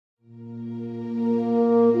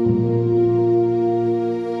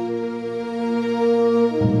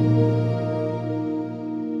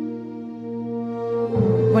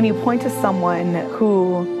point to someone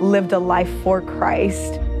who lived a life for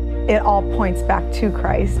Christ, it all points back to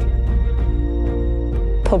Christ.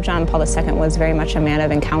 Pope John Paul II was very much a man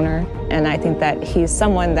of encounter, and I think that he's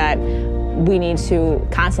someone that we need to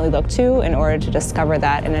constantly look to in order to discover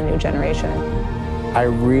that in a new generation. I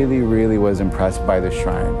really was impressed by the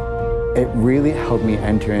shrine. It really helped me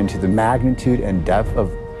enter into the magnitude and depth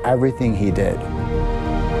of everything he did.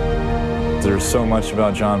 There's so much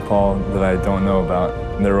about John Paul that I don't know about.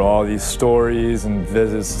 And there were all these stories and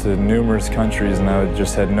visits to numerous countries, and I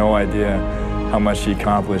just had no idea how much he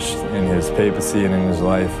accomplished in his papacy and in his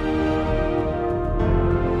life.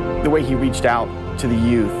 The way he reached out to the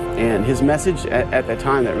youth, and his message at that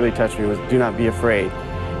time that really touched me was, do not be afraid.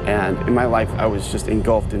 And in my life, I was just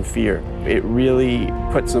engulfed in fear. It really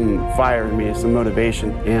put some fire in me, some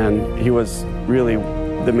motivation, and he was really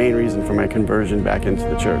the main reason for my conversion back into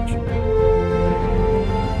the church.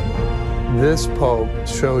 This Pope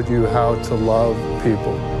showed you how to love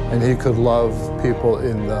people, and he could love people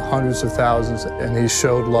in the hundreds of thousands, and he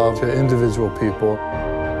showed love to individual people.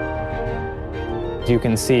 You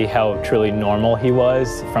can see how truly normal he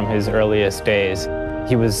was from his earliest days.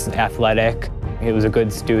 He was athletic, he was a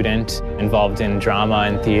good student, involved in drama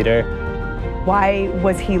and theater. Why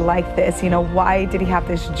was he like this? Why did he have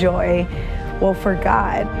this joy? Well, for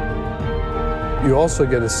God. You also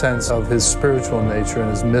get a sense of his spiritual nature and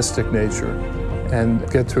his mystic nature, and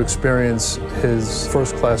get to experience his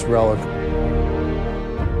first-class relic.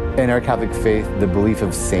 In our Catholic faith, the belief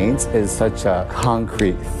of saints is such a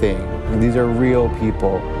concrete thing. These are real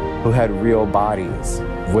people who had real bodies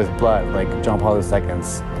with blood, like John Paul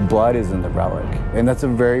II's. Blood is in the relic, and that's a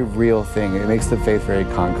very real thing. It makes the faith very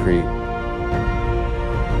concrete.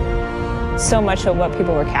 So much of what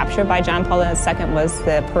people were captured by John Paul II was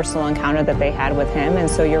the personal encounter that they had with him, and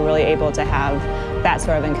so you're really able to have that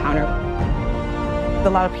sort of encounter. A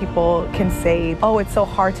lot of people can say, oh, it's so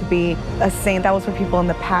hard to be a saint. That was for people in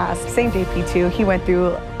the past. Saint JP too, he went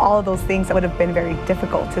through all of those things that would have been very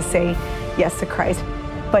difficult to say yes to Christ,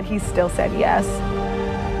 but he still said yes.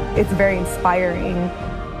 It's very inspiring.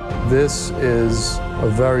 This is a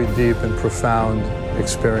very deep and profound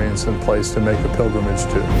experience and place to make a pilgrimage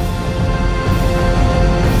to.